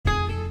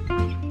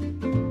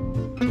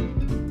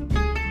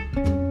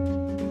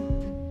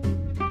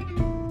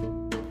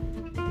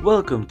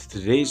Welcome to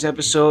today's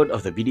episode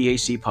of the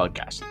BDAC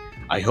podcast.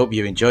 I hope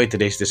you enjoyed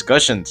today's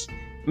discussions.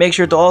 Make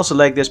sure to also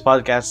like this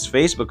podcast's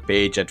Facebook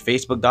page at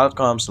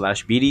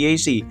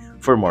facebook.com/BDAC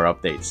for more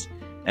updates.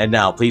 And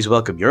now, please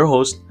welcome your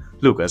host,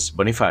 Lucas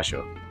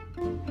Bonifacio.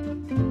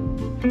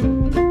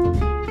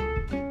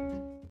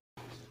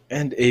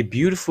 And a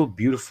beautiful,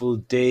 beautiful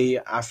day,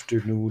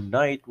 afternoon,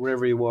 night,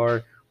 wherever you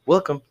are.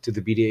 Welcome to the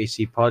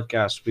BDAC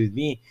podcast with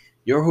me,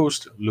 your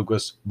host,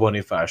 Lucas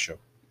Bonifacio.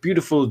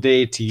 Beautiful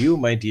day to you,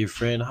 my dear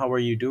friend. How are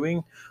you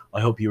doing?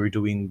 I hope you are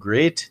doing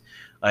great.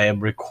 I am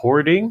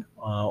recording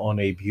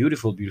on a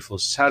beautiful, beautiful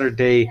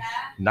Saturday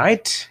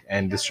night,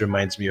 and this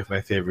reminds me of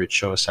my favorite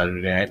show,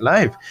 Saturday Night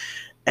Live.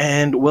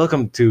 And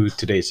welcome to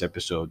today's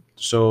episode.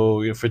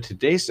 So, for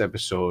today's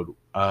episode,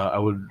 I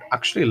would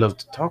actually love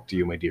to talk to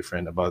you, my dear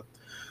friend, about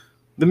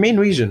the main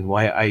reason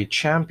why I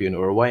champion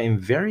or why I'm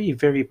very,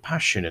 very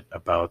passionate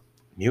about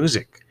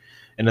music.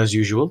 And as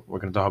usual, we're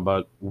going to talk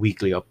about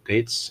weekly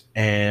updates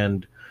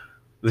and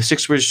the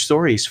six word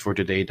stories for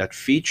today that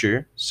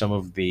feature some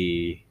of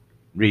the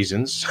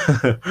reasons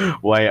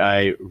why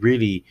I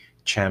really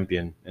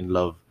champion and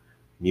love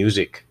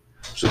music.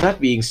 So that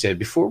being said,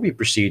 before we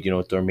proceed,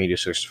 to our media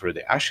sources for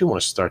the day, I actually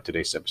want to start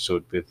today's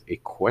episode with a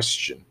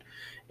question.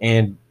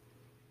 And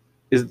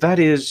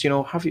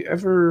have you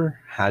ever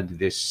had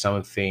this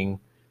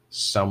something,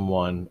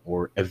 someone,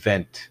 or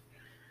event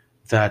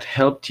that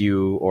helped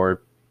you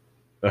or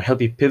help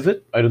you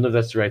pivot? I don't know if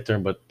that's the right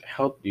term, but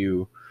help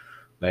you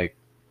like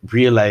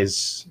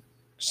realize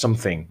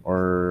something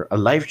or a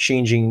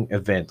life-changing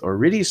event or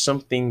really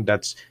something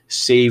that's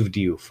saved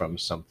you from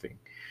something.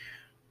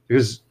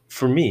 Because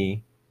for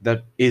me,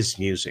 that is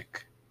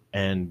music,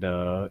 and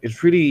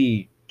it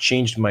really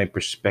changed my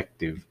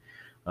perspective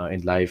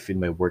in life, in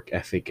my work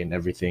ethic, and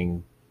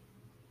everything.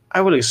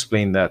 I will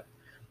explain that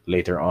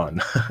later on.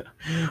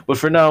 But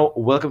for now,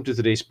 welcome to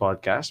today's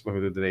podcast,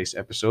 welcome to today's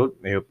episode.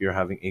 I hope you're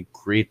having a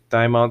great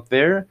time out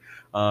there.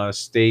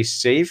 Stay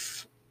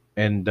safe.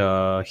 And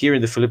here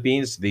in the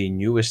Philippines, the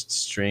newest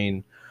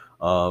strain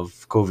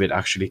of COVID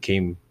actually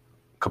came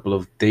a couple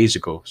of days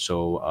ago.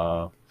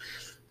 So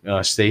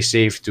stay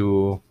safe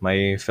to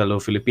my fellow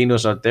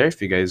Filipinos out there.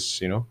 If you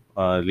guys,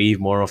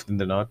 leave more often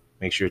than not,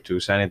 make sure to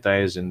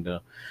sanitize and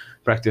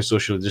practice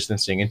social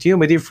distancing. And to you,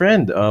 my dear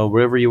friend,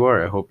 wherever you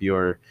are, I hope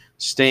you're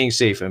staying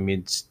safe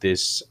amidst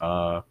this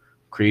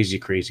crazy,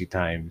 crazy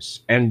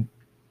times. And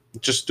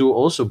just to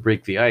also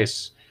break the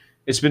ice,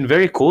 it's been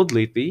very cold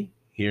lately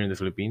here in the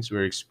Philippines.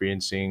 We're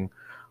experiencing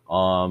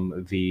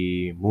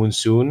the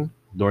monsoon,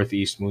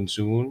 northeast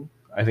monsoon.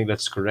 I think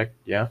that's correct.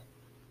 Yeah.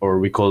 Or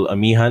we call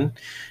amihan,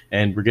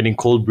 and we're getting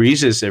cold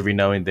breezes every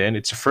now and then.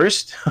 It's a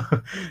first.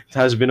 It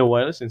has been a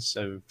while since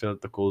I've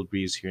felt the cold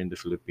breeze here in the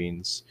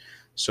Philippines.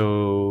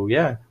 So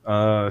yeah,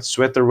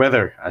 sweater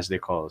weather as they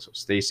call it. So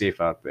stay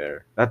safe out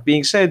there. That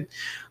being said,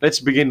 let's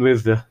begin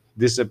with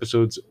this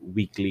episode's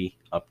weekly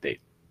update.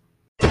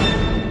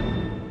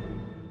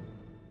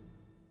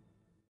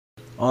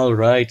 All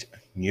right,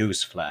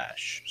 news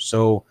flash.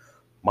 So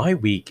my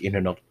week in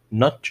a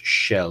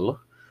nutshell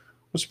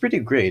was pretty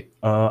great.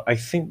 I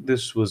think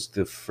this was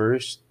the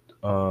first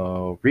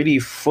really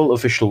full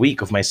official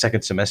week of my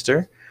second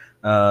semester.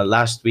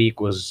 Last week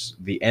was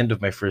the end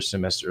of my first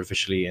semester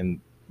officially,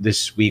 and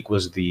this week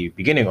was the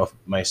beginning of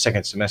my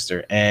second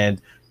semester. And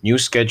new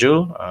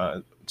schedule.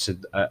 So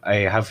I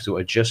have to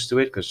adjust to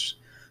it because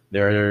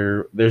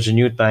there's a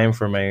new time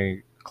for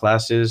my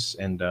classes,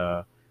 and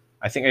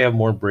I think I have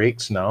more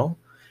breaks now.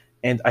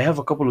 And I have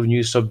a couple of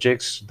new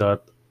subjects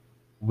that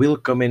will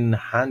come in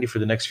handy for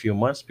the next few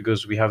months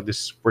because we have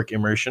this work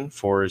immersion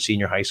for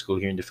senior high school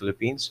here in the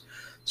Philippines.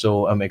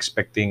 So I'm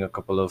expecting a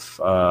couple of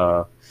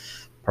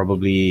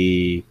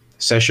probably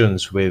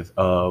sessions with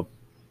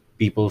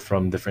people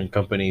from different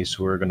companies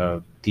who are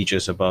gonna teach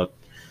us about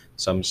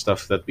some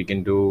stuff that we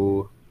can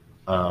do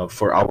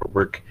for our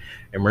work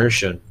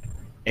immersion.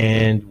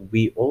 And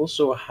we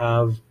also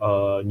have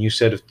a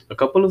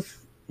couple of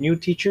new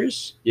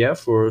teachers, yeah,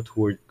 for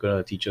who are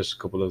gonna teach us a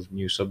couple of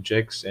new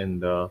subjects,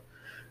 and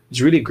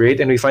it's really great.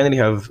 And we finally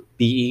have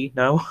PE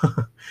now,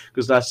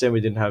 because last time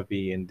we didn't have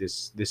PE, and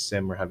this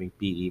sem we're having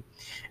PE.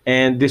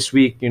 And this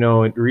week,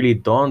 it really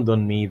dawned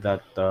on me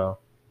that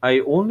I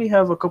only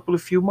have a couple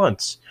of few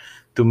months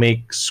to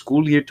make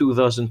school year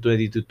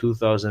 2020 to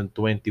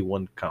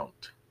 2021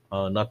 count.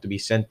 Not to be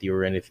senti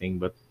or anything,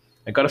 but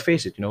I gotta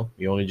face it. You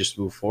only just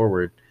move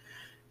forward.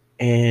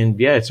 And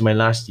yeah, it's my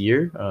last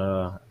year,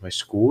 my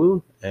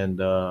school,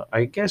 and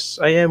I guess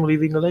I am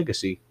leaving a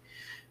legacy,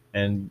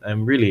 and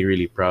I'm really,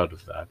 really proud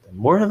of that. And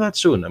more of that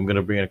soon. I'm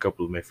gonna bring in a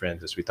couple of my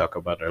friends as we talk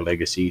about our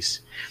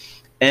legacies.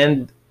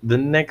 And the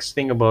next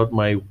thing about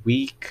my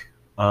week,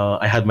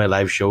 I had my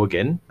live show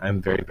again.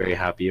 I'm very, very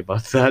happy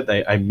about that.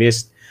 I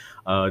missed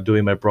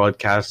doing my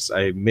broadcasts.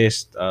 I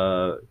missed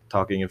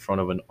talking in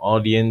front of an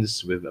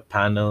audience with a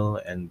panel,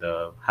 and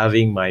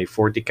having my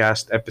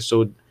 40cast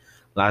episode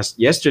last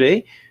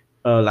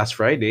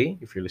Friday,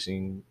 if you're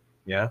listening,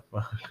 yeah,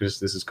 because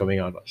this is coming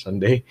out on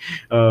Sunday.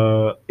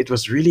 It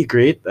was really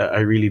great. I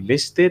really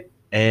missed it,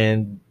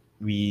 and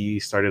we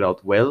started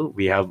out well.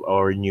 We have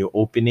our new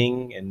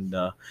opening, and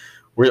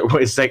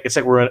it's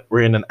like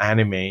we're in an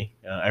anime.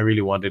 I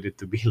really wanted it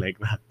to be like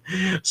that.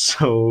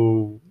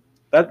 So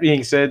that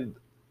being said,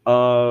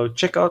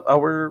 check out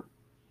our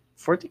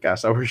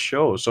Forticast, our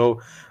show.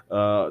 So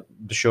the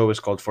show is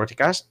called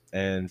Forticast,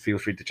 and feel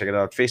free to check it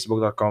out.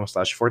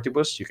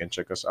 Facebook.com/Fortibus. You can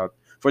check us out.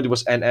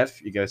 Fortibus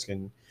NF. You guys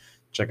can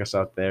check us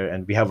out there.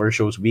 And we have our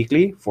shows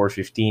weekly,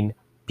 4:15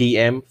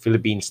 p.m.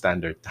 Philippine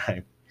Standard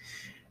Time.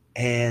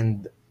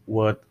 And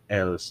what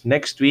else?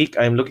 Next week,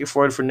 I'm looking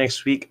forward for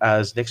next week,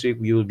 as next week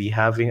we will be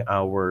having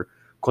our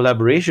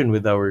collaboration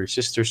with our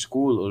sister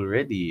school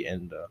already.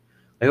 And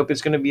I hope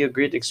it's going to be a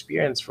great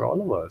experience for all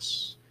of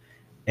us.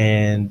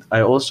 And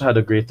I also had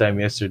a great time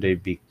yesterday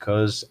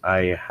because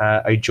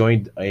I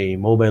joined a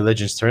Mobile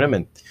Legends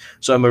tournament.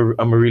 So I'm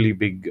a really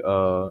big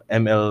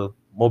ML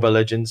Mobile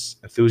Legends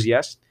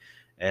enthusiast,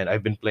 and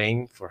I've been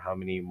playing for how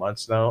many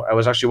months now? I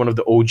was actually one of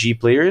the OG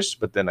players,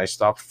 but then I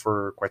stopped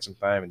for quite some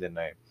time, and then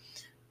I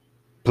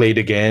played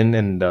again,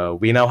 and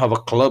we now have a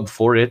club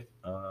for it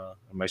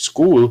in my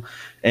school,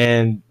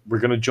 and we're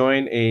gonna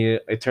join a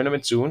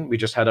tournament soon. We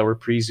just had our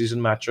preseason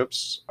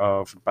matchups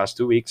for the past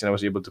 2 weeks, and I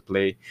was able to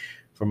play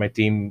for my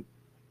team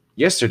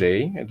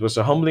yesterday. It was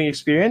a humbling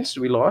experience.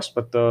 We lost,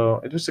 but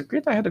it was a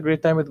great. I had a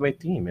great time with my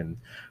team, and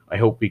I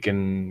hope we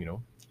can,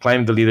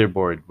 climb the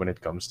leaderboard when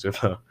it comes to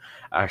the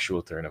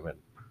actual tournament.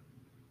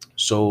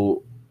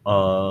 So,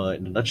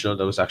 in a nutshell,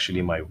 that was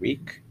actually my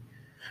week,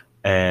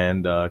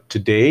 and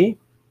today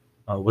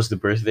was the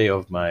birthday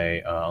of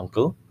my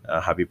uncle.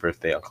 Happy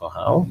birthday, Uncle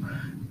Hao.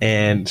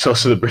 And it's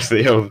also the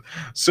birthday of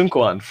Sun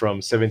Quan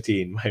from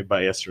 17, my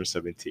bias from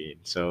 17.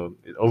 So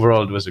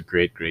overall, it was a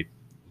great, great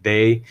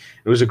day.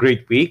 It was a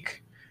great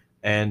week.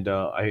 And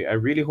I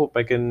really hope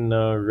I can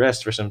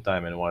rest for some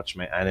time and watch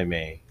my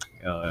anime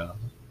uh,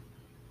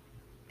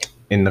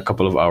 in a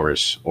couple of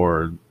hours,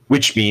 or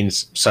which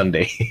means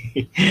Sunday.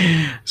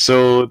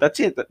 So that's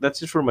it.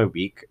 That's it for my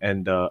week.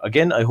 And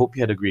again, I hope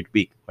you had a great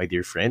week, my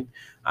dear friend.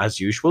 As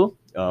usual,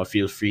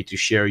 feel free to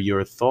share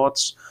your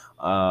thoughts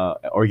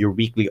or your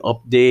weekly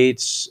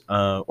updates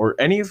or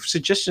any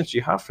suggestions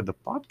you have for the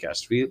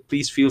podcast.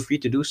 Please feel free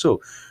to do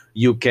so.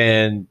 You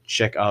can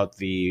check out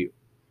the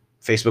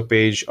Facebook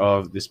page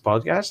of this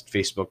podcast,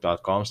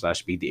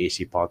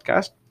 facebook.com/BDAC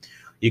podcast.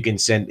 You can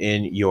send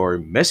in your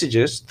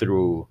messages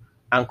through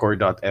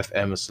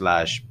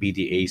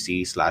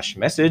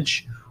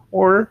anchor.fm/BDAC/message.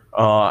 Or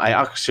I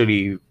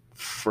actually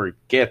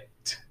forget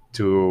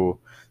to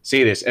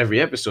say this every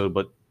episode,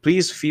 but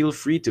please feel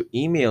free to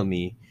email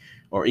me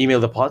or email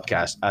the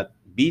podcast at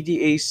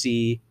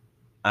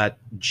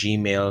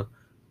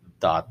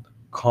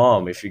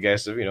bdac@gmail.com. If you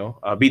guys have,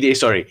 BDA,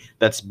 sorry,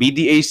 that's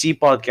BDAC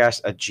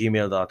podcast at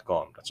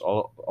gmail.com. That's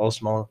all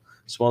small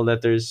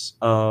letters.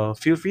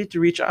 Feel free to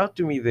reach out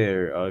to me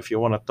there. If you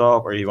want to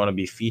talk or you want to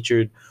be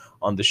featured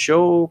on the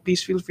show,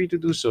 please feel free to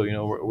do so.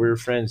 We're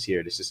friends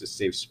here. This is a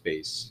safe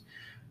space.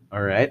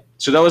 All right.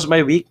 So that was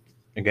my week.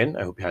 Again,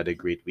 I hope you had a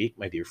great week,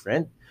 my dear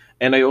friend.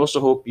 And I also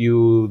hope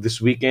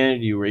this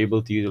weekend, you were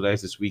able to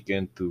utilize this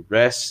weekend to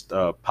rest,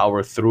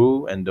 power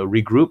through, and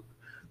regroup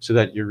so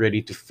that you're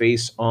ready to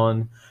face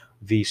on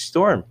the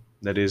storm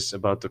that is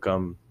about to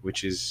come,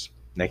 which is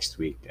next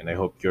week. And I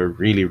hope you're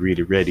really,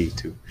 really ready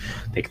to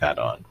take that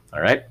on.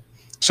 All right.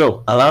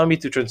 So allow me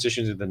to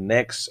transition to the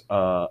next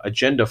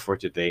agenda for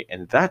today,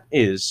 and that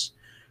is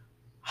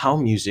how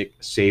music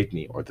saved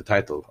me, or the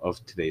title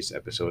of today's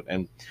episode.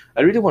 And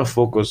I really want to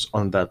focus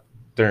on that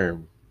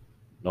term,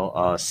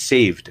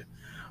 saved.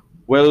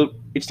 Well,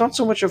 it's not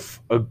so much of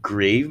a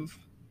grave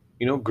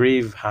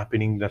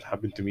happening that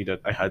happened to me that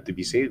I had to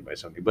be saved by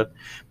something, but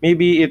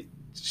maybe it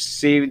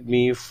saved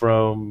me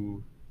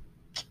from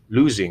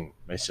losing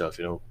myself,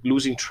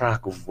 losing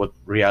track of what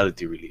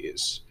reality really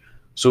is.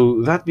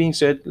 So, that being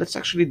said, let's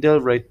actually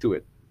delve right to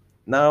it.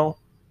 Now,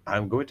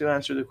 I'm going to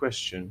answer the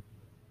question: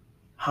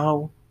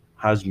 how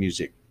has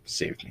music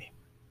saved me?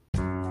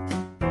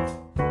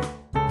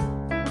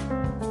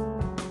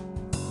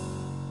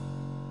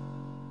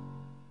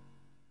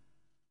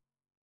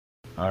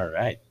 All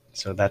right.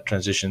 So, that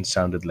transition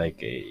sounded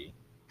like a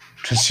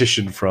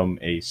transition from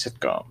a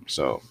sitcom.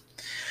 So,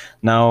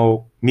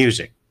 now,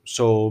 music.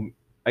 So,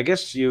 I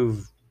guess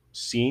you've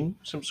seen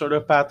some sort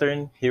of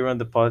pattern here on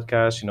the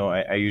podcast.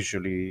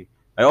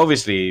 I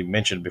obviously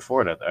mentioned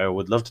before that I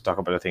would love to talk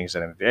about the things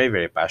that I'm very,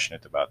 very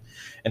passionate about.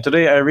 And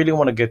today, I really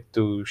want to get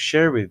to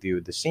share with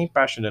you the same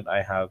passion that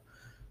I have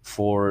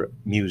for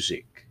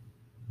music.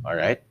 All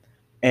right.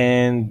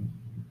 And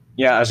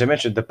yeah, as I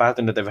mentioned, the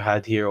pattern that I've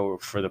had here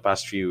for the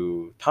past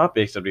few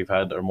topics that we've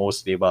had are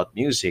mostly about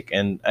music.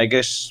 And I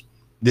guess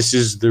this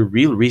is the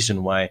real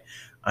reason why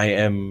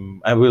I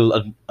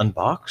will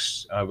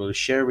unbox, I will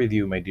share with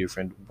you, my dear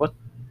friend, what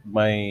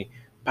my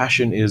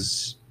passion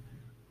is,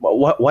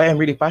 why I'm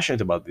really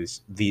passionate about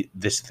this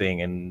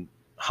thing, and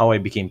how I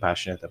became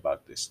passionate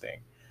about this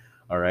thing.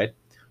 All right.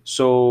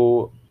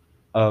 So,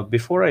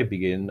 before I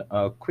begin,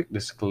 a quick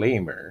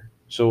disclaimer.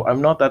 So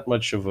I'm not that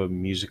much of a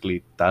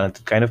musically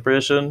talented kind of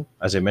person.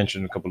 As I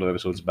mentioned a couple of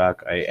episodes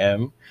back, I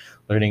am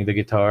learning the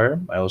guitar.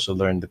 I also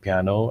learned the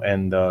piano,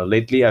 and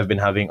lately I've been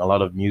having a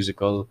lot of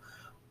musical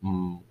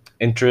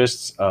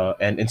interests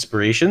and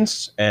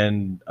inspirations.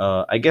 And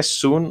I guess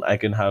soon I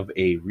can have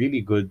a really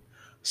good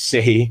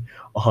say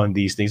on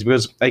these things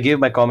because I give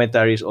my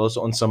commentaries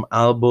also on some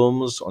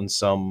albums, on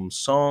some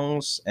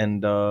songs,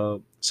 and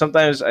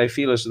sometimes I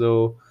feel as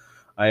though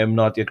I am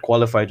not yet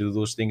qualified to do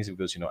those things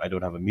because I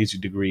don't have a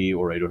music degree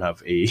or I don't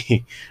have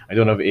a I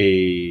don't have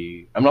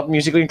a I'm not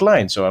musically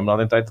inclined, so I'm not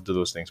entitled to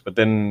those things. But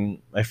then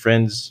my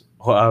friends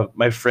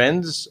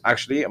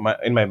actually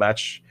in my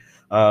match,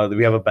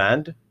 we have a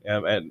band,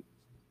 and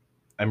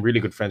I'm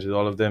really good friends with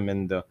all of them,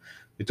 and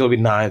they told me,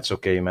 "Nah, it's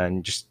okay,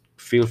 man. Just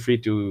feel free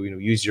to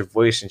use your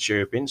voice and share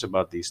your opinions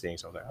about these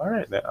things." I was like, "All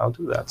right, then I'll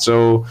do that."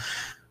 So,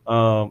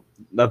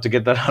 now to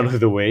get that out of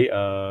the way,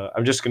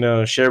 I'm just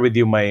gonna share with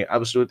you my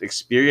absolute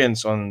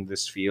experience on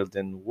this field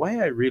and why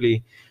I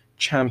really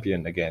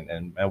champion again,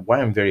 and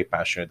why I'm very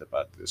passionate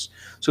about this.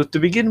 So to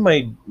begin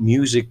my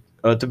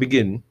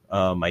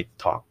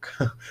talk,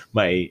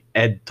 my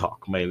ed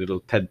talk, my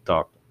little TED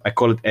talk. I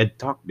call it ed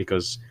talk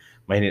because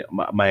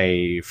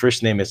my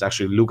first name is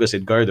actually Lucas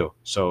Edgardo.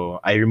 So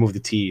I removed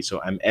the T,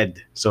 so I'm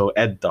Ed. So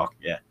ed talk,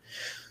 yeah.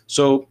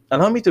 So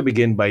allow me to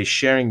begin by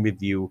sharing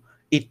with you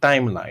a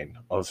timeline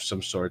of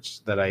some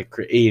sorts that I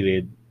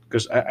created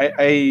because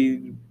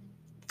I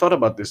thought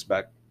about this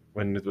back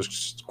when it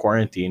was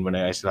quarantine when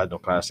I still had no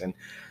class, and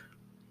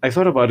I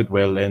thought about it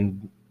well,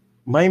 and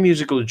my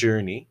musical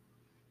journey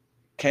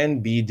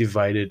can be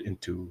divided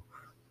into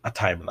a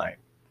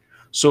timeline.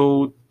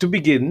 So to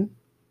begin,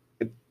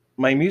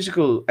 my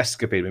musical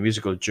escapade, my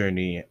musical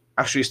journey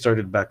actually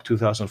started back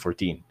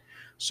 2014.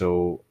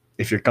 So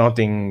if you're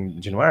counting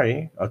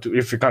January,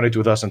 if you're counting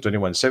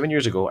 2021, 7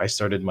 years ago, I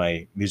started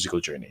my musical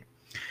journey.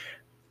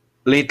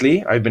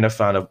 Lately, I've been a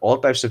fan of all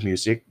types of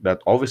music that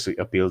obviously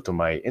appeal to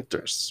my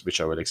interests, which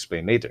I will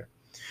explain later.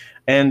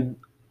 And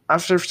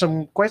after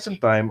quite some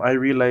time, I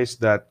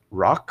realized that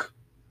rock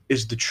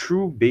is the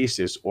true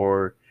basis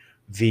or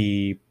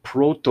the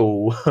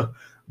proto,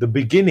 the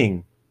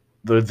beginning,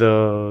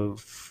 the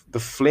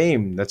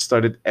flame that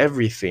started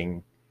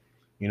everything.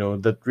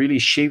 That really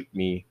shaped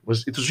me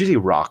was really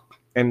rock.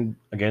 And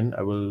again,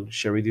 I will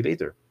share with you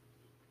later.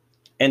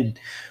 And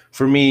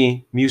for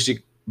me,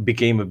 music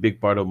became a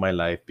big part of my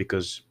life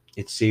because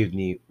it saved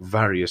me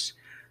various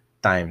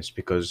times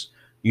because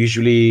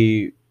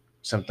usually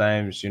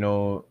sometimes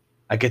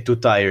I get too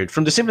tired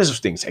from the simplest of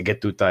things. I get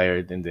too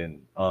tired, and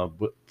then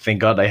but thank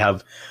God I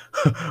have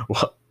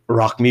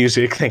rock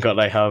music. Thank God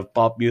I have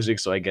pop music,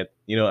 so I get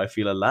I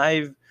feel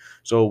alive.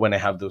 So when I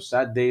have those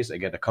sad days, I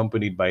get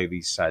accompanied by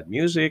these sad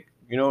music,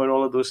 and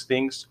all of those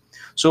things.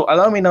 So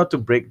allow me now to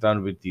break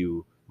down with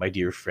you, my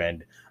dear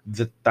friend,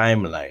 the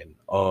timeline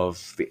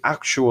of the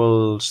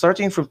actual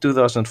starting from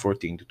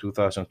 2014 to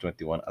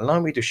 2021. Allow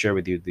me to share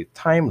with you the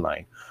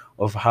timeline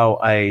of how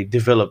I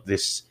developed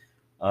this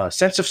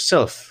sense of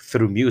self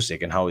through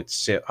music and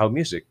how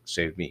music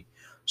saved me.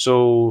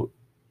 So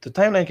the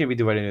timeline can be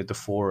divided into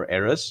four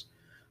eras.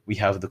 We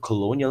have the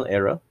colonial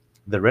era,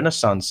 the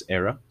Renaissance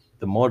era,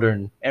 the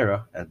modern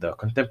era, and the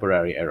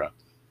contemporary era.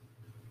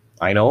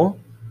 I know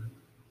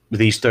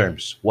these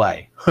terms.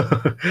 Why?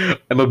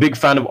 I'm a big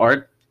fan of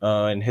art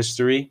and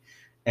history,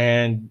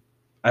 and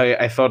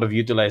I thought of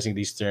utilizing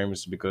these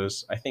terms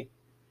because I think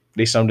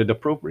they sounded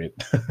appropriate.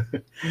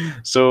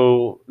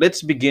 So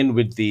let's begin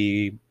with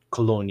the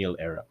colonial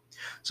era.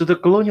 So the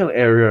colonial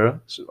era,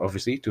 so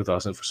obviously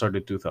 2000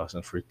 started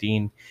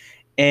 2014,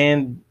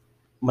 and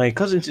my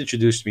cousins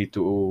introduced me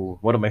to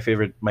one of my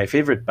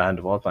favorite band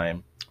of all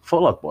time,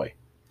 Fall Out Boy,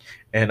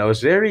 and I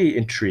was very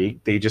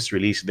intrigued. They just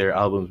released their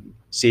album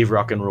Save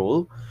Rock and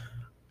Roll,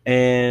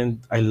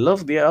 and I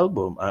loved the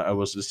album. I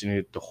was listening to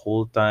it the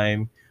whole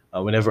time.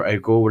 Whenever I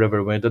go, wherever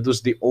I went, that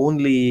was the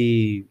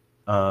only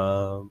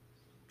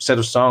set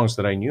of songs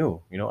that I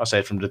knew.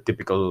 Aside from the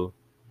typical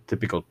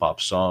pop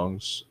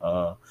songs,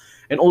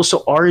 and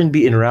also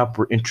R&B and rap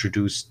were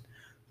introduced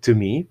to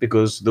me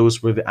because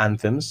those were the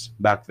anthems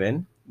back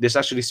then. This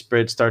actually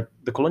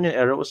the colonial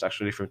era was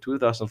actually from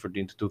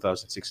 2014 to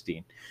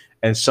 2016,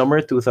 and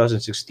summer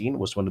 2016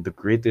 was one of the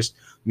greatest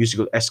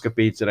musical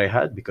escapades that I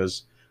had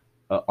because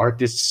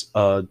artists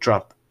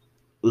dropped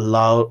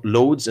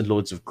loads and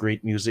loads of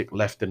great music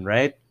left and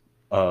right,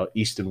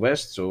 east and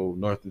west, so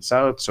north and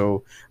south.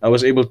 So I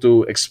was able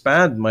to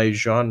expand my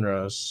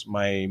genres,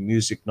 my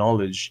music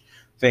knowledge,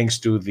 thanks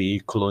to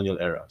the colonial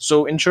era.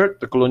 So in short,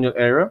 the colonial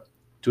era,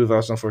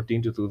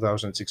 2014 to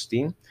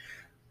 2016,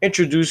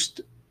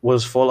 introduced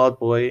was Fall Out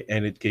Boy,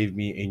 and it gave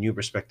me a new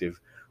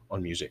perspective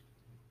on music.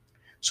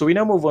 So we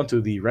now move on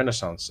to the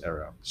Renaissance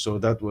era. So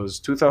that was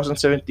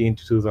 2017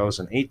 to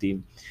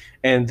 2018.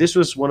 And this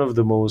was one of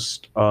the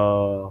most,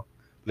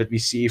 let me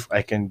see if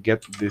I can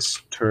get this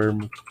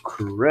term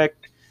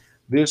correct.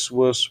 This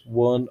was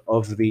one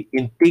of the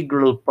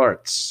integral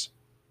parts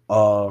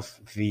of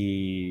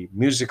the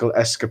musical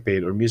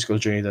escapade or musical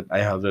journey that I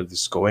have that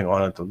is going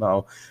on until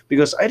now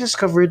because I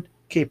discovered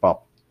K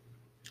pop.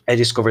 I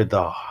discovered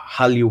the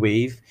Hallyu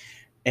wave,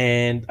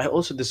 and I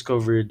also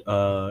discovered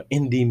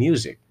indie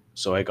music.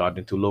 So I got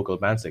into local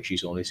bands like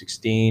She's Only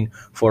 16,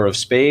 Four of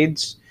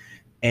Spades,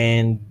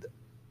 and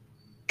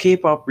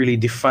K-pop really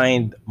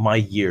defined my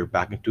year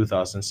back in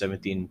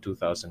 2017,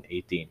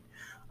 2018.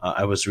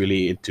 I was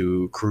really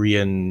into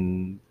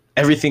Korean,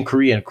 everything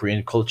Korean,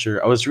 Korean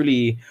culture. I was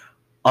really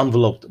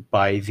enveloped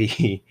by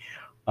the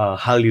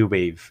Hallyu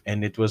wave,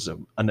 and it was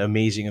an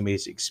amazing,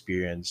 amazing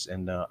experience.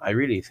 And I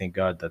really thank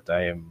God that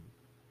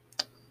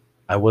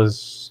I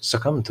was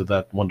succumbed to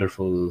that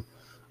wonderful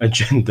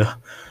agenda.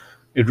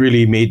 It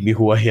really made me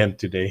who I am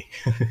today.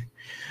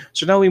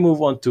 So now we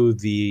move on to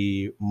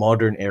the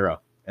modern era.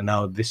 And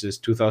now this is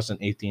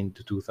 2018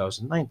 to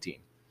 2019.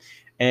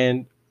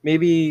 And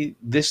maybe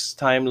this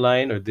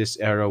timeline or this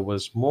era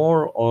was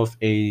more of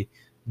a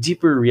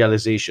deeper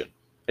realization.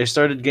 I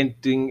started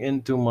getting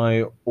into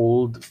my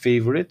old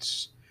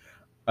favorites.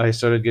 I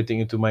started getting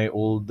into my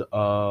old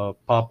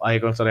pop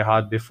icons that I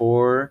had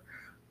before,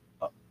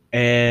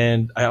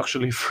 and I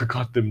actually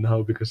forgot them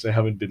now because I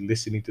haven't been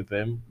listening to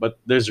them. But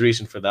there's a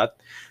reason for that.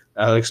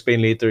 I'll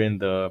explain later in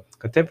the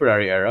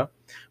contemporary era.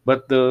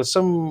 But the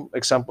some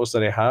examples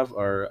that I have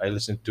are I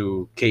listen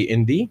to K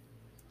indie,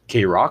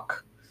 K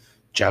rock,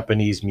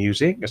 Japanese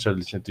music. I started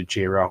listening to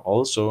J rock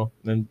also,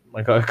 and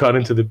I got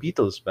into the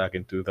Beatles back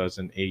in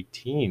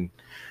 2018.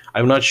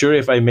 I'm not sure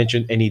if I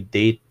mentioned any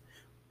date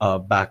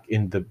back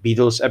in the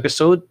Beatles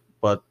episode,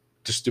 but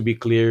just to be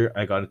clear,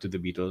 I got into the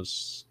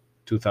Beatles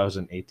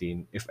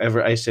 2018. If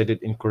ever I said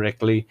it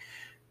incorrectly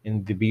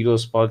in the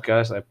Beatles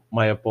podcast,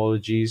 my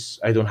apologies.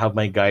 I don't have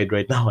my guide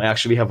right now. I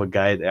actually have a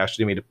guide. I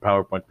actually made a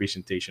PowerPoint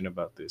presentation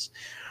about this.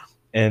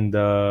 And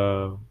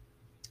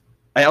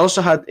I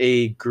also had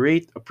a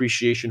great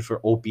appreciation for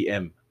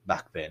OPM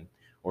back then,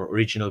 or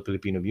original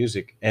Filipino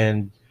music.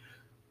 And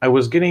I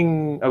was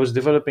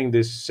developing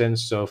this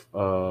sense of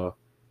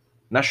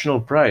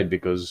national pride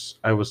because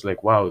I was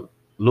like, wow,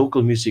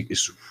 local music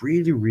is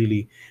really,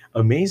 really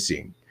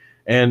amazing.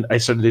 And I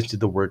started listening to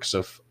the works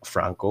of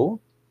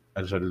Franco.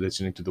 I started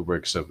listening to the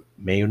works of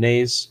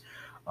Mayonnaise,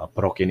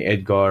 Parokya and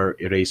Edgar,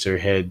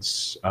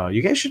 Eraserheads.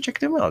 You guys should check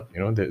them out.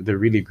 You know, they're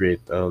really great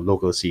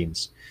local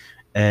scenes.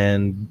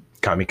 And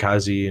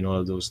Kamikaze and all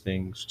of those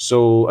things.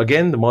 So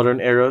again, the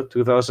modern era,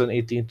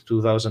 2018 to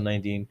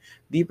 2019,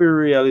 deeper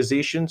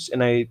realizations,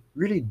 and I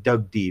really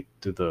dug deep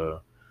to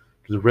the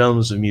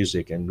realms of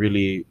music and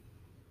really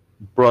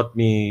brought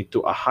me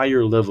to a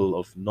higher level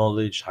of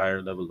knowledge,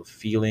 higher level of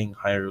feeling,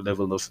 higher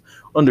level of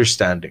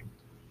understanding.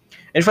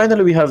 And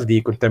finally, we have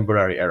the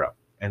contemporary era,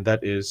 and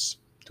that is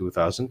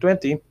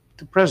 2020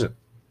 to present.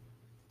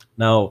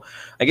 Now,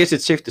 I guess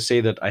it's safe to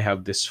say that I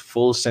have this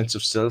full sense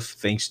of self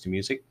thanks to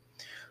music.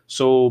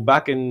 So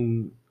back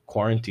in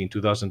quarantine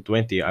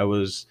 2020, I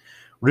was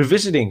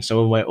revisiting some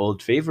of my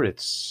old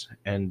favorites,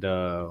 and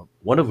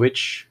one of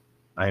which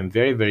I am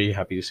very, very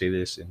happy to say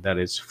this, and that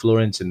is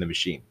Florence and the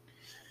Machine.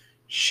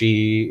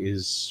 She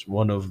is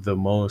one of the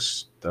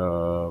most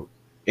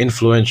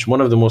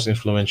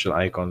influential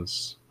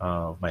icons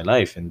of my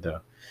life, and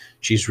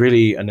she's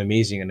really an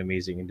amazing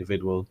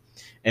individual.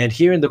 And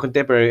here in the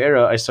contemporary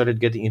era, I started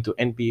getting into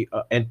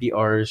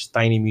NPR's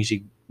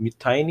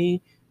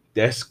tiny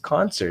desk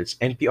concerts,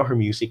 NPR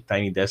music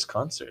tiny desk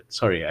concerts.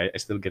 Sorry, I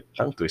still get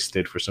tongue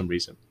twisted for some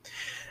reason.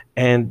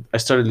 And I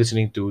started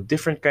listening to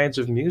different kinds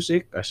of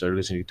music. I started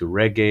listening to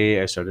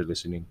reggae. I started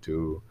listening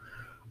to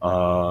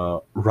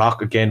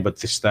rock again, but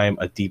this time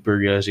a deeper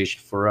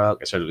realization for rock.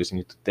 I started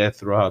listening to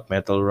death rock,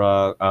 metal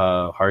rock,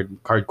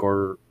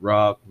 hardcore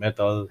rock,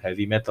 metal,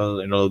 heavy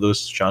metal, and all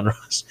those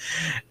genres.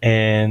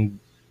 And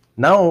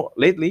now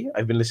lately,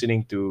 I've been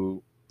listening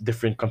to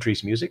different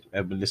countries' music.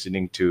 I've been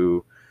listening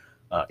to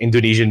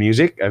Indonesian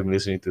music. I've been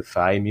listening to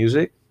Thai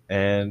music,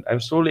 and I'm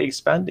slowly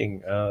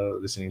expanding,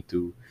 listening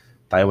to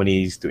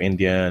Taiwanese, to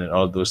Indian, and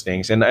all those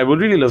things. And I would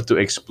really love to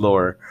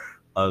explore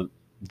uh,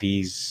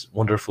 these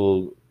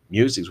wonderful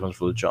musics,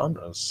 wonderful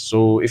genres.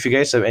 So if you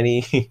guys have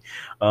any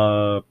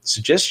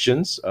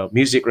suggestions,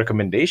 music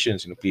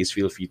recommendations, please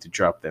feel free to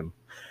drop them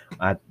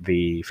at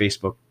the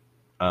Facebook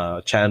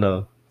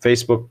channel,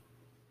 Facebook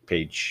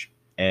page,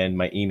 and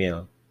my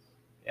email.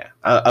 Yeah,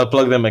 I'll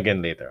plug them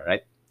again later,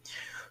 right?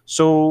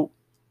 So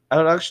I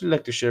would actually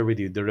like to share with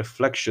you the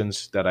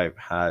reflections that I've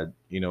had,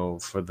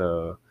 for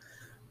the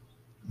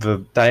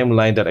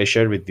timeline that I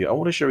shared with you. I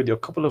want to share with you a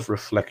couple of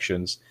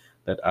reflections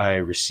that I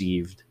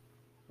received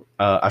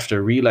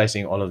after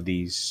realizing all of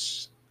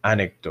these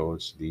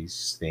anecdotes,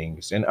 these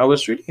things. And I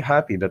was really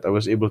happy that I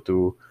was able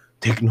to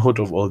take note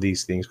of all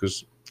these things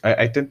because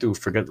I tend to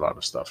forget a lot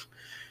of stuff.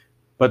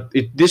 But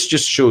this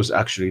just shows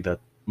actually that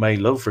my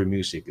love for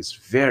music is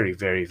very,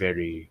 very,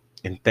 very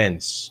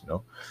intense.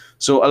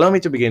 So allow me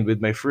to begin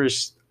with my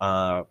first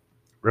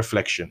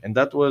reflection, and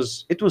that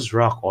was it was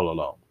rock all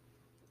along,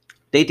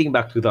 dating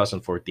back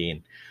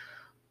 2014.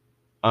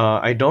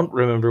 I don't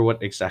remember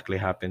what exactly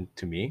happened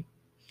to me,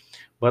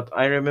 but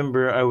I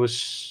remember I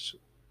was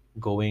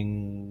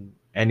going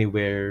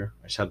anywhere.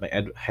 I just had my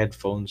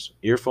headphones,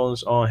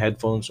 earphones on,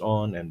 headphones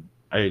on, and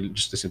I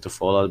just listened to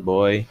Fall Out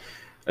Boy.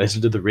 I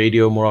listen to the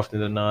radio more often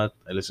than not.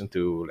 I listen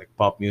to like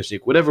pop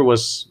music, whatever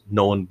was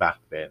known back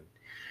then.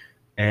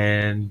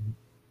 And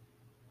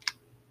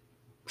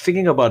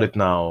thinking about it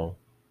now,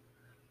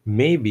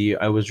 maybe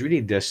I was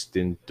really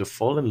destined to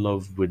fall in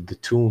love with the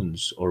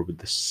tunes or with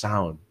the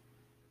sound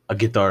a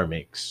guitar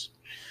makes.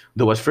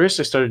 Though at first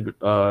I started,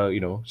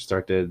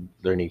 started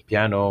learning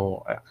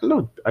piano.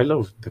 I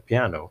love the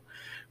piano,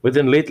 but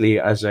then lately,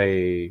 as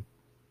I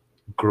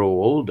grow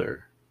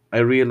older, I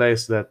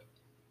realized that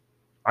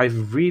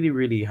I've really,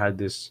 really had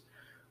this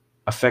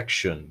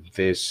affection,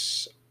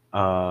 this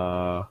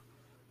uh,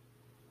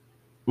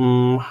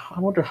 I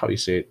wonder how you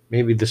say it.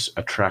 Maybe this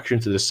attraction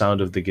to the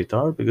sound of the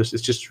guitar because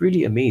it's just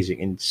really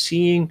amazing. And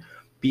seeing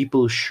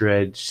people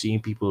shred,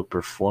 seeing people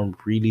perform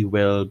really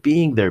well,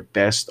 being their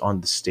best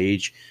on the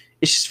stage,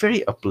 it's just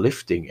very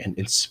uplifting and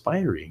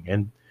inspiring.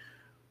 And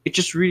it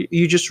just really,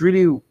 you just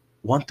really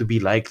want to be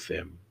like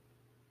them.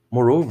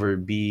 Moreover,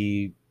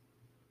 be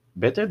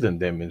better than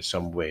them in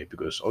some way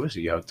because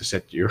obviously you have to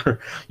set your,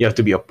 you have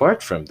to be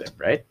apart from them,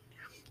 right?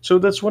 So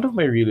that's one of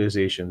my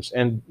realizations.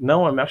 And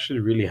now I'm actually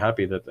really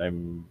happy that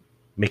I'm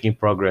making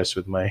progress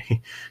with my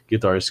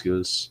guitar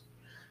skills.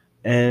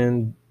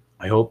 And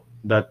I hope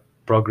that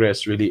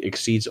progress really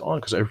exceeds on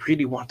because I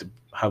really want to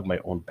have my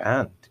own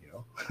band, you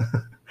know.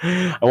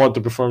 I want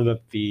to perform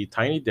at the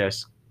Tiny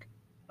Desk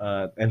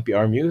at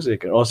NPR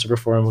Music and also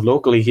perform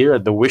locally here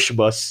at the Wish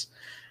Bus.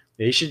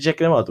 Yeah, you should check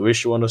them out.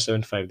 Wish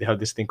 1075. They have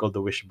this thing called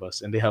the Wish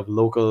Bus and they have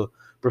local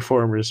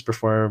performers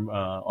perform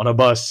on a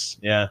bus.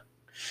 Yeah.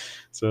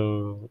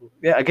 So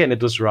yeah, again,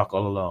 it was rock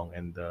all along,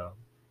 and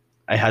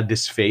I had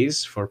this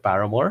phase for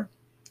Paramore,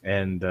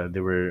 and they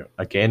were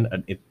again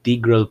an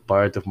integral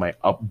part of my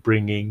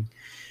upbringing.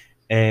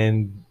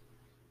 And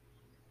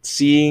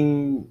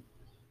seeing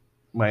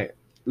my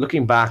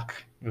looking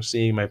back,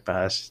 seeing my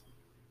past,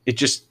 it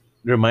just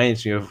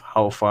reminds me of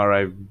how far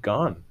I've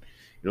gone.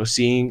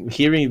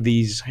 Hearing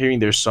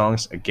their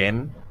songs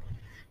again,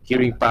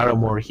 hearing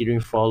Paramore, hearing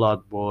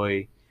Fallout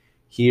Boy,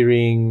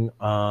 hearing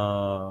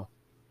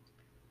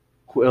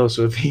who else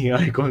were the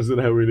icons that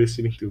I were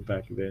listening to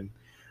back then?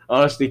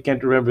 Honestly,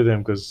 can't remember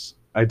them because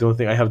I don't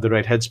think I have the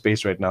right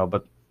headspace right now.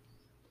 But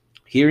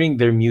hearing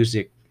their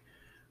music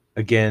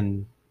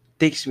again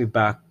takes me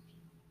back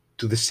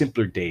to the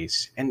simpler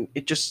days, and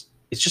it's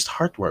just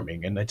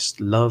heartwarming, and I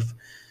just love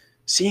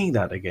seeing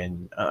that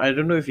again. I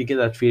don't know if you get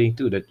that feeling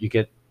too, that you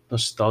get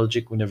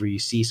nostalgic whenever you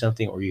see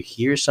something or you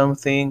hear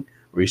something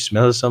or you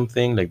smell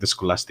something like the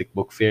Scholastic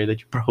Book Fair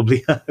that you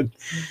probably had.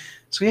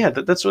 So yeah,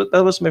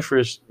 that was my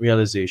first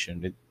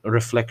realization, a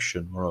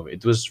reflection more of it.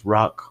 It was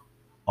rock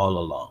all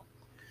along.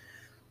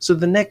 So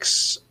the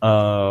next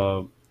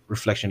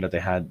reflection that I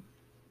had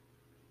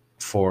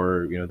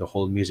for the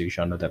whole music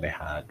genre that I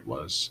had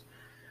was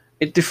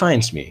it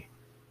defines me.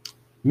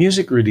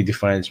 Music really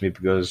defines me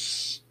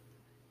because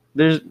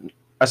there's,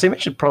 as I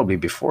mentioned probably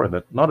before,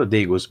 that not a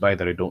day goes by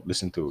that I don't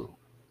listen to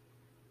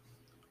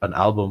an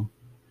album,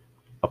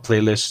 a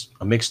playlist,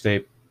 a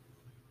mixtape.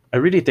 I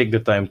really take the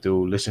time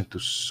to listen to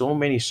so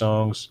many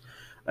songs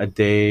a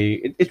day.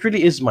 It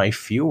really is my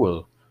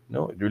fuel.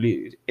 No,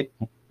 it's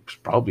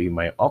probably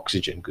my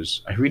oxygen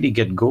because I really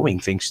get going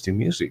thanks to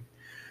music.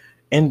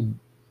 And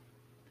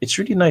it's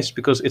really nice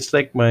because it's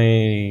like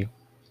the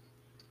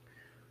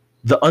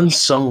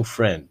unsung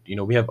friend.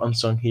 We have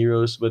unsung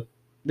heroes, but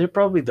they're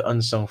probably the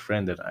unsung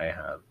friend that I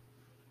have.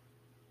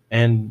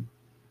 And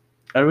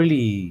I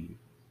really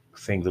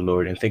thank the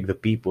Lord and thank the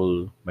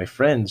people, my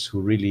friends who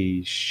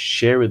really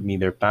share with me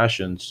their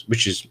passions,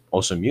 which is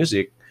also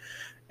music.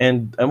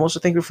 And I'm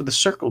also thankful for the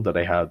circle that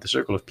I have, the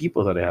circle of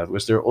people that I have,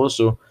 because they're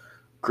also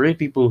great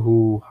people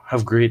who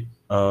have great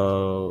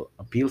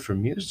appeal for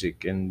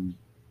music and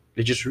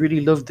they just really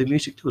love the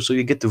music too. So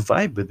you get to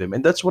vibe with them.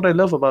 And that's what I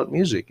love about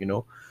music.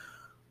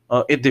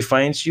 It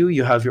defines you.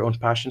 You have your own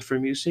passion for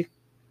music.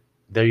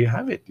 There you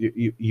have it.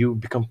 You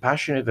become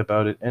passionate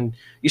about it and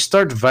you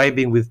start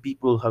vibing with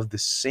people who have the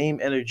same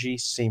energy,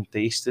 same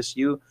taste as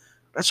you.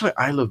 That's why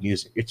I love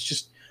music. It's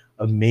just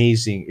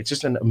amazing. It's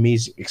just an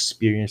amazing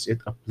experience.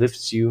 It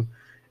uplifts you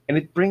and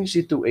it brings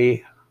you to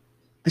a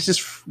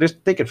this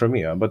take it from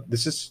me, but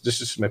this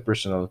is my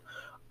personal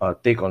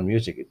take on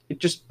music. It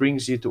just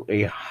brings you to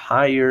a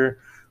higher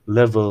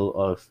level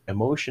of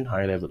emotion,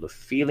 higher level of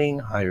feeling,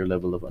 higher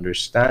level of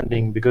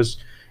understanding because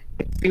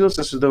it feels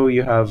as though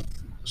you have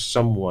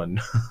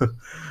someone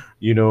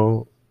you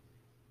know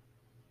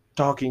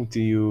talking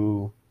to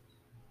you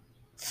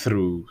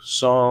through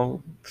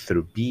song,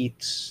 through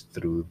beats,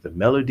 through the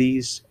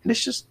melodies, and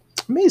it's just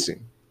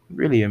amazing,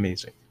 really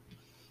amazing.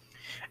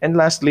 And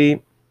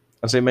lastly,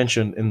 as I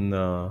mentioned in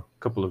a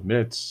couple of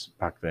minutes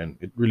back then,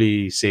 it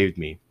really saved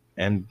me.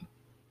 And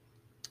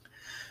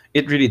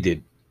it really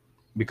did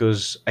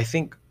because I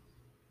think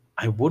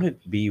I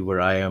wouldn't be where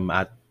I am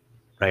at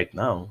right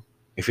now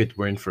if it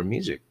weren't for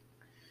music.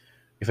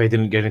 If I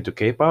didn't get into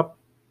K pop,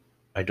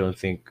 I don't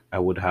think I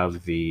would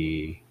have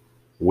the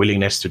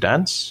willingness to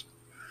dance.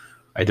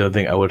 I don't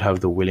think I would have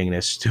the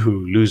willingness to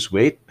lose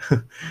weight.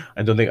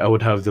 I don't think I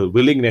would have the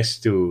willingness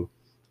to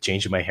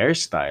change my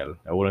hairstyle.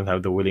 I wouldn't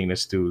have the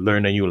willingness to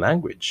learn a new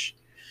language.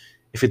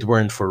 If it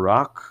weren't for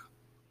rock,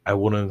 I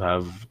wouldn't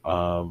have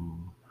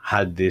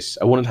had this.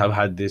 I wouldn't have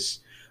had this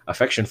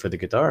affection for the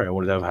guitar. I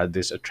wouldn't have had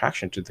this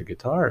attraction to the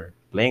guitar,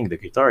 playing the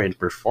guitar and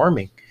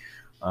performing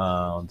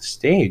on the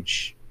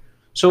stage.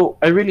 So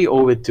I really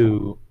owe it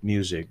to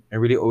music. I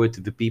really owe it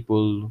to the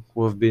people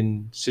who have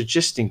been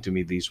suggesting to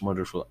me these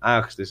wonderful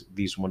acts,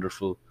 these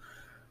wonderful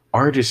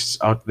artists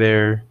out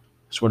there,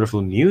 this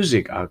wonderful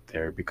music out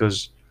there,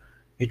 because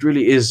it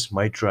really is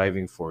my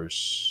driving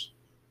force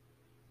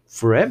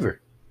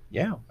forever.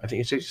 Yeah, I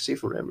think it's safe to say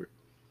forever.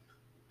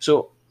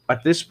 So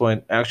at this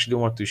point, I actually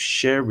want to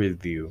share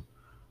with you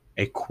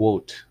a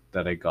quote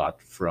that I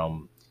got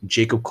from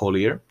Jacob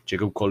Collier.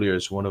 Jacob Collier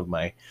is one of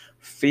my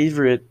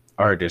favorite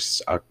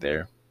artists out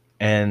there.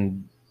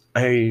 And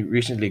I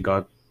recently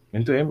got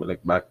into him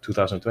like back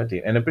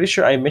 2020. And I'm pretty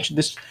sure I mentioned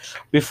this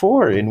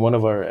before in one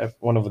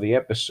of the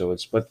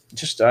episodes, but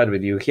just to add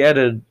with you,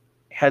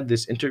 had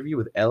this interview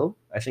with L.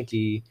 I think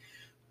he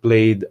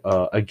played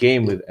a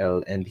game with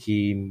L, and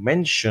he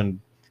mentioned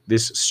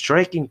this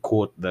striking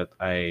quote that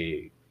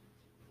I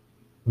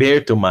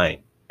bear to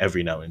mind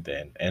every now and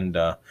then. And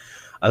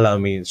allow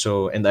me,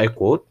 so, and I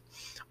quote,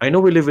 I know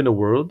we live in a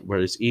world where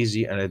it's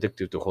easy and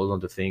addictive to hold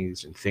on to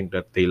things and think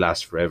that they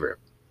last forever.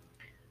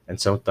 And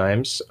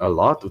sometimes a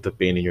lot of the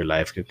pain in your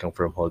life can come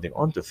from holding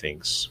on to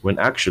things when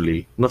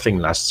actually nothing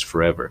lasts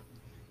forever.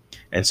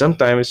 And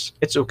sometimes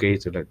it's okay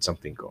to let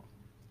something go.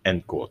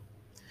 End quote.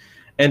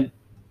 And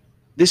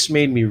this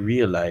made me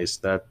realize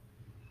that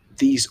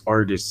these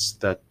artists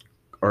that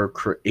are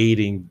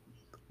creating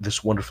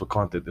this wonderful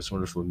content, this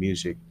wonderful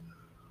music,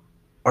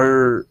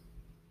 are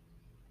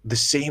the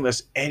same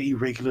as any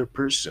regular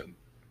person.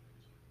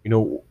 You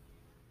know,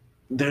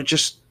 they're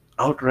just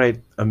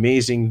outright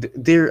amazing.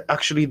 They're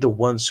actually the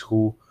ones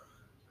who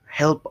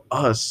help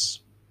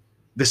us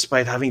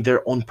despite having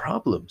their own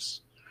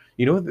problems.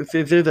 You know,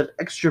 they're that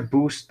extra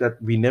boost that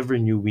we never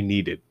knew we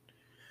needed.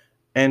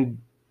 And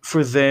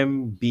for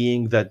them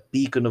being that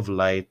beacon of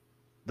light,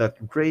 that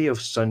ray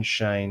of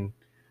sunshine,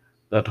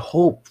 that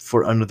hope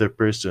for another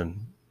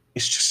person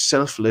is just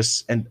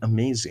selfless and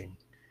amazing.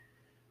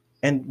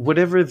 And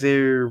whatever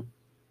their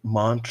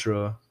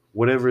mantra,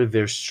 whatever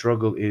their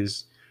struggle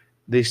is,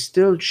 they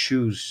still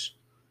choose,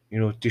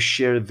 to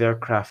share their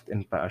craft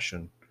and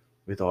passion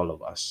with all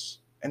of us.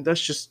 And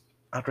that's just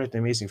outright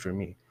amazing for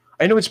me.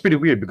 I know it's pretty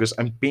weird because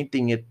I'm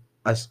painting it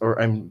as,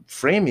 or I'm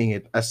framing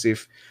it as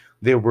if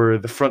they were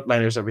the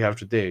frontliners that we have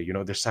today.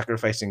 They're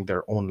sacrificing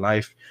their own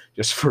life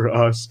just for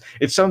us.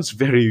 It sounds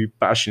very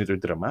passionate or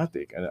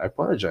dramatic, and I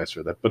apologize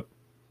for that. But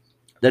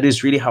that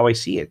is really how I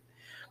see it,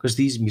 because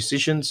these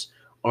musicians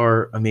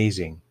are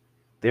amazing.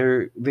 They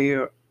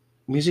are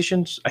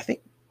musicians. I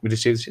think it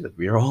is safe to say that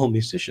we are all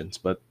musicians,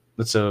 but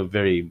that's a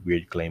very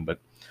weird claim. But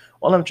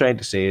all I'm trying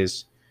to say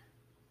is,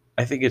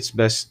 I think it's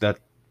best that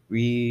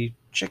we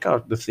check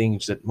out the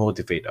things that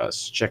motivate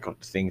us, check out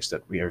the things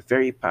that we are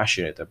very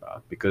passionate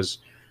about, because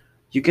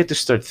you get to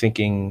start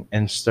thinking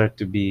and start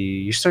to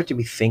be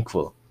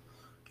thankful,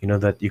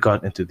 that you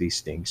got into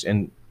these things.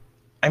 And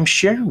I'm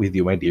sharing with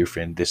you, my dear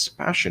friend, this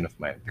passion of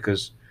mine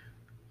because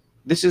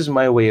this is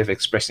my way of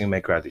expressing my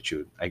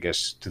gratitude, I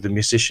guess, to the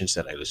musicians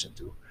that I listen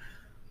to.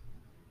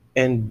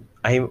 And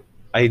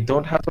I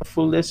don't have a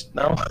full list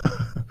now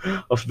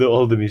of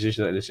all the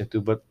musicians I listen to,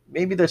 but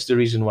maybe that's the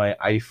reason why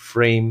I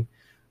frame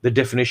the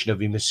definition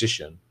of a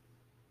musician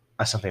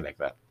as something like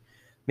that.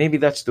 Maybe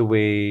that's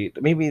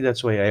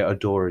why I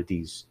adore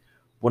these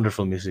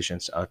wonderful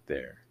musicians out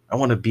there. I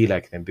want to be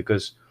like them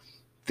because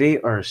they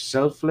are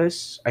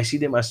selfless. I see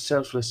them as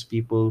selfless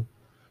people,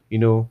 you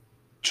know,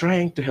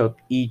 trying to help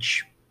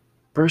each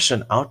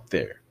person out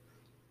there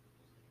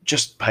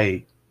just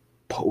by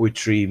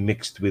poetry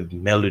mixed with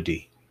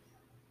melody.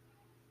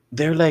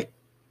 They're like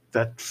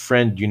that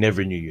friend you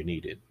never knew you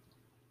needed.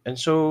 And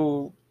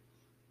so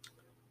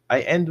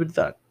I end with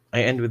that.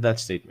 I end with that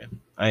statement.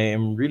 I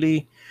am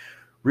really,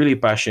 really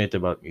passionate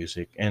about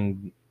music,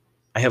 and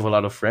I have a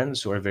lot of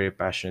friends who are very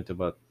passionate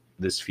about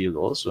this field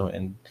also.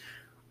 And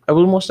I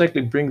will most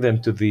likely bring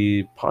them to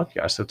the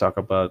podcast to talk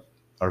about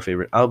our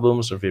favorite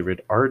albums, our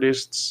favorite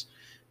artists,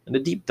 and a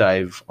deep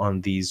dive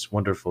on these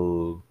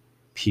wonderful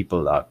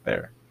people out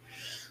there.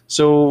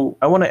 So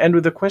I want to end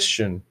with a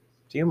question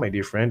to you, my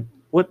dear friend.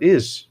 What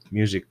is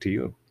music to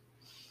you?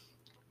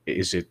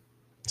 Is it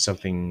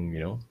something,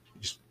 you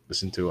just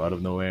listen to out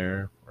of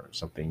nowhere, or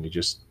something you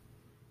just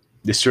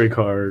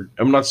disregard?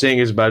 I'm not saying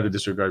it's bad to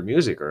disregard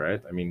music, all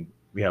right? I mean,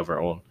 we have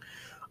our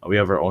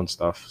own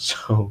stuff.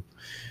 So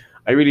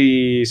I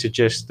really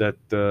suggest that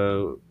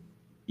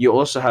you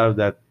also have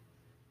that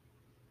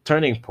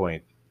turning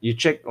point. You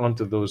check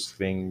onto those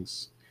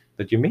things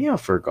that you may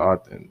have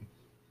forgotten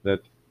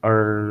that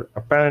are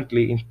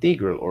apparently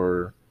integral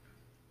or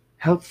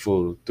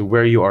helpful to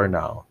where you are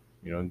now,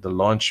 the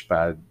launch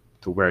pad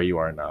to where you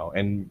are now.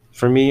 And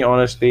for me,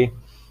 honestly,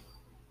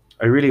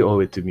 I really owe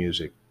it to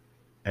music.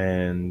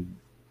 And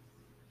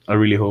I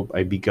really hope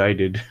I be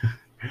guided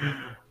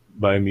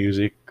by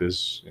music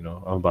because I'm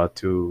about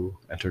to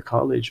enter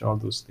college, all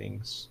those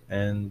things,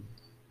 and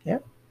yeah,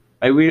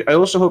 I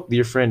also hope,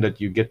 dear friend,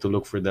 that you get to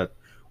look for that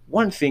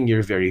one thing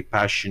you're very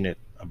passionate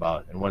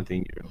about and one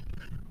thing you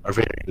are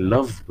very in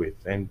love with,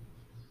 and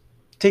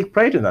take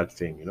pride in that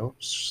thing.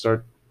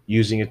 Start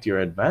using it to your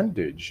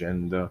advantage,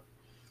 and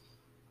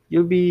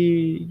you'll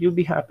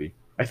be happy.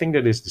 I think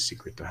that is the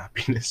secret to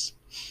happiness.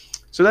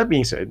 So that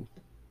being said,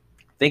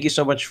 thank you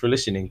so much for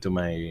listening to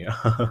my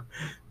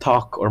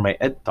talk, or my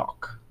ed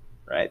talk,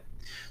 right?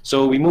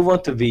 So we move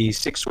on to the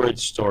six-word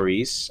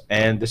stories,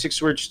 and the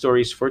six-word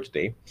stories for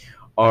today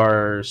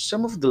are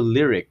some of the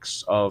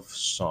lyrics of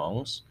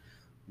songs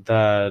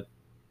that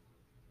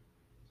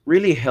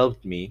really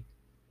helped me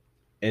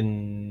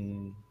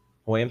in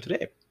who I am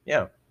today.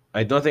 Yeah.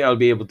 I don't think I'll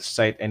be able to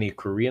cite any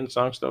Korean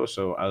songs though,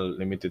 so I'll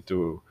limit it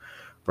to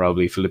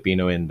probably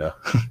Filipino and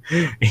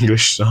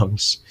English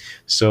songs.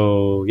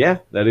 So yeah,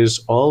 that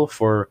is all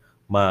for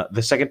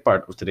the second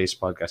part of today's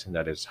podcast, and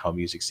that is how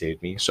music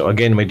saved me. So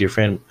again, my dear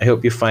friend, I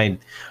hope you find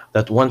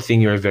that one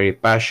thing you're very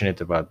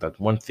passionate about, that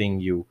one thing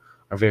you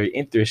are very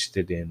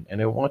interested in,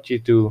 and I want you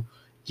to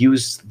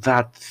use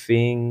that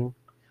thing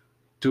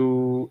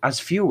to as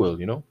fuel,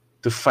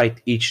 to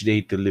fight each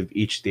day, to live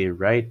each day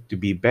right, to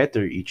be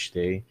better each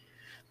day,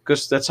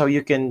 because that's how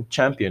you can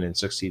champion and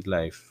succeed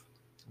life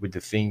with the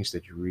things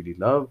that you really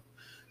love,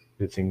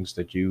 the things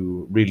that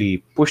you really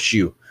push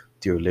you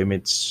to your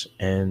limits,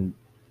 and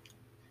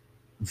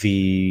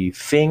the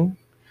thing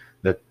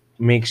that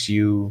makes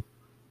you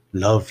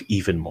love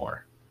even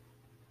more.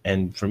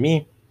 And for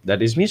me,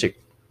 that is music.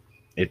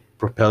 It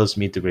propels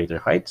me to greater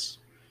heights.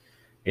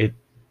 It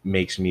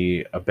makes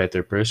me a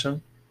better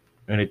person,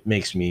 and it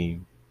makes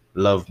me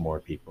love more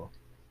people.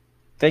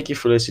 Thank you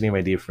for listening,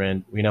 my dear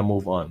friend. We now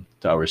move on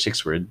to our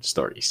six-word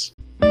stories.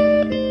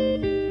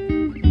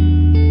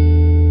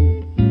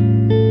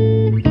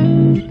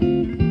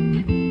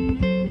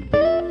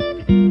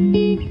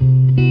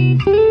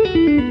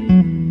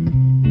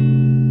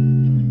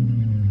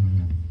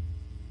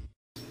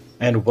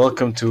 And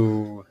welcome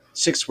to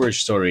Six Word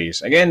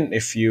Stories. Again,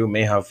 if you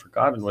may have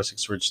forgotten what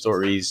Six Word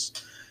Stories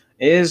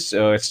is,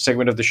 it's a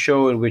segment of the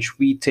show in which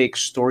we take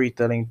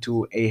storytelling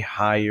to a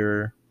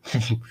higher,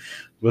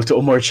 well, to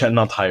a more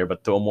not higher,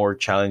 but to a more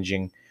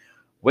challenging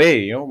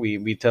way.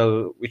 We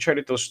try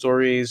to tell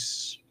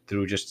stories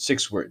through just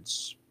 6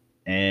 words.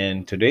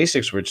 And today's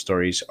 6 word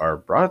stories are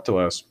brought to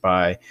us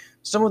by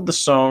some of the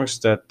songs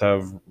that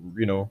have,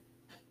 you know,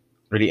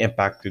 really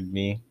impacted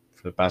me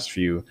for the past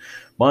few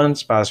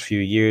months, past few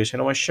years,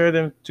 and I want to share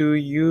them to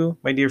you,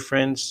 my dear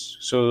friends.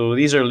 So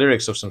these are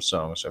lyrics of some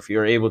songs. So if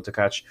you're able to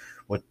catch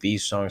what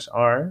these songs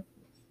are,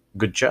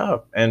 good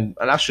job. And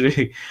I'll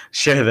actually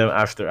share them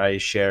after I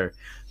share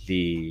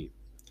the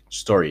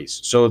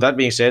stories. So that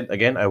being said,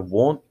 again, I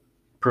won't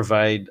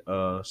provide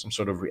some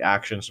sort of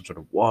reaction, some sort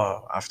of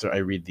wow after I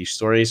read these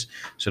stories,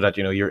 so that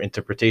your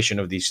interpretation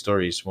of these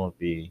stories won't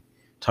be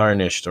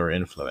tarnished or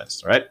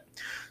influenced. Right.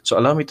 So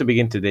allow me to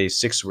begin today's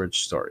 6 word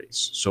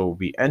stories. So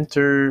we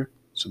enter.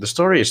 So the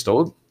story is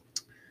told.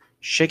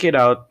 Shake it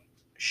out,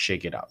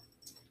 shake it out.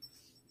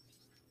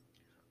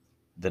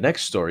 The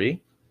next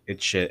story,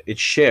 it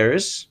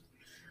shares.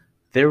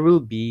 There will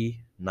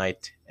be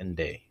night and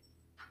day.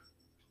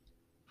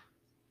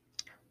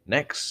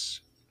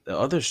 Next, the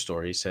other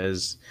story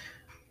says,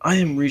 I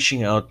am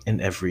reaching out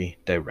in every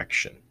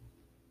direction.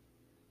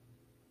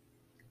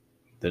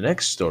 The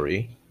next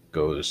story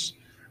goes,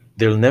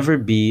 there'll never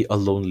be a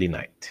lonely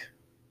night.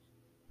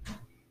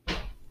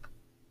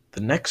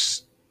 The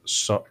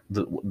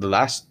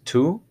last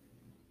two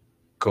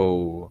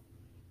go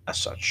as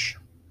such.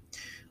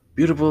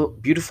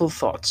 Beautiful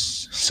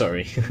thoughts.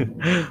 Sorry.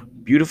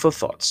 Beautiful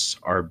thoughts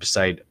are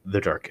beside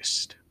the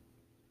darkest.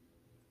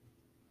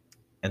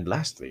 And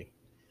lastly,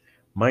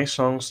 my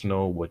songs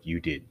know what you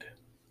did.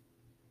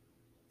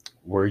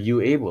 Were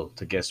you able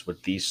to guess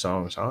what these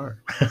songs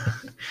are?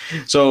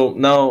 So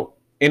now,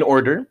 in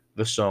order,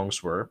 the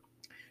songs were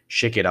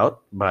Shake It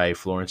Out by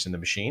Florence and the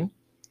Machine,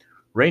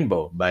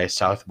 Rainbow by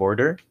South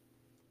Border,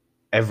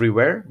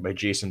 Everywhere by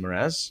Jason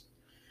Mraz,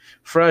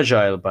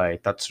 Fragile by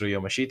Tatsuya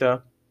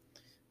Mashita,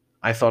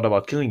 I Thought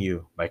About Killing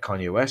You by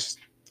Kanye West,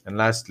 and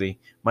lastly,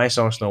 My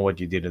Songs Know What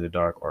You Did in the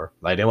Dark, or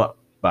Light 'Em Up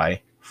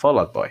by Fall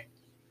Out Boy.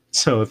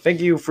 So thank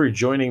you for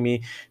joining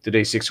me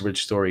today's 6 word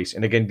stories.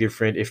 And again, dear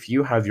friend, if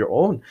you have your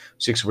own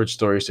 6 word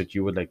stories that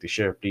you would like to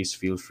share, please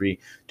feel free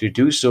to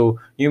do so.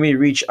 You may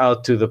reach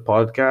out to the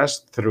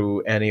podcast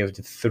through any of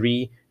the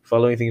three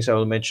following things I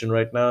will mention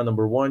right now.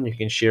 Number one, you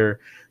can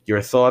share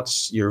your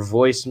thoughts, your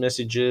voice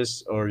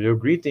messages, or your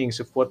greetings,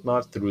 if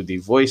whatnot, through the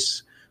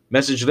voice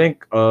message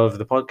link of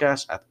the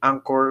podcast at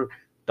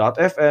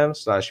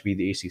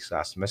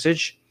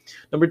anchor.fm/bdac/message.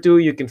 Number two,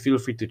 you can feel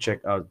free to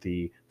check out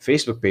the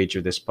Facebook page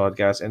of this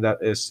podcast, and that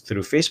is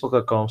through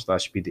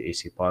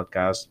facebook.com/BDAC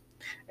podcast.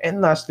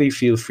 And lastly,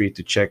 feel free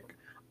to check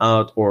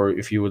out, or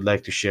if you would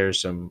like to share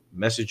some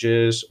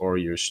messages or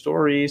your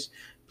stories,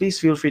 please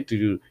feel free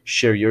to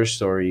share your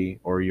story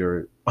or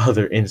your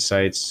other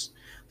insights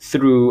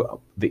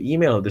through the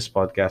email of this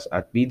podcast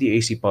at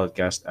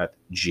bdacpodcast at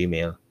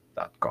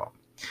gmail.com.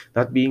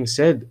 That being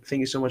said,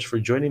 thank you so much for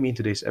joining me in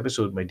today's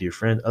episode, my dear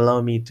friend.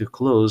 Allow me to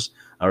close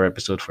our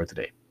episode for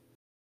today.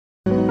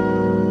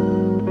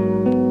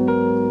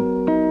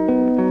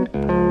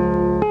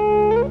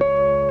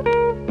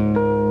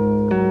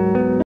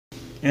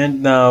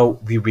 And now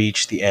we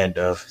reach the end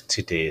of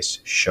today's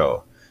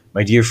show.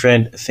 My dear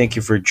friend, thank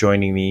you for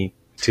joining me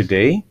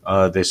today,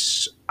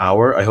 this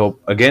hour. I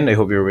hope you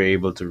were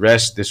able to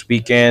rest this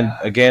weekend.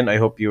 Again, I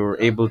hope you were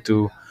able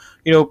to,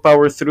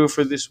 power through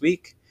for this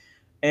week.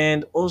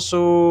 And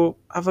also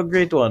have a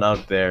great one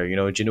out there.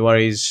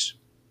 January is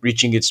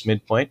reaching its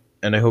midpoint,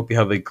 and I hope you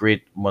have a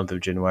great month of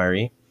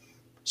January.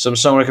 Some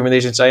song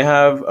recommendations I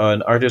have,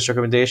 an artist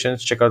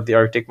recommendations. Check out the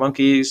Arctic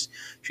Monkeys,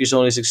 She's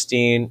Only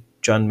 16,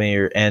 John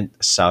Mayer, and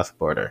South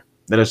Border.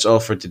 That is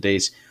all for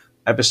today's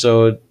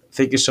episode.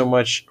 Thank you so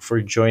much for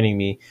joining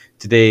me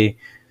today.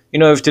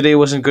 If today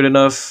wasn't good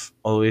enough,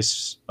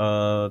 always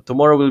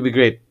tomorrow will be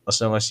great as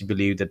long as you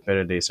believe that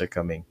better days are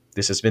coming.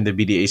 This has been the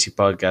BDAC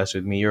podcast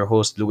with me, your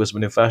host, Lucas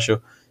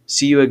Bonifacio.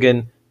 See you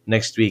again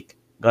next week.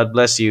 God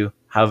bless you.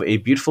 Have a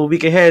beautiful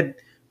week ahead.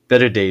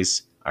 Better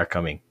days are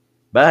coming.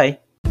 Bye.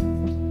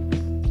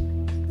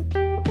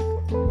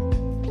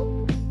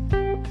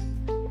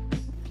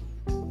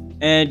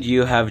 And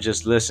you have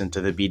just listened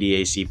to the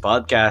BDAC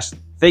podcast.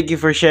 Thank you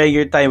for sharing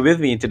your time with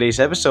me in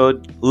today's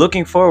episode.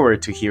 Looking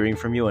forward to hearing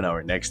from you in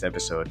our next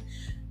episode.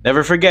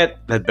 Never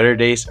forget that better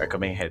days are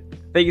coming ahead.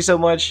 Thank you so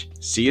much.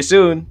 See you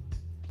soon.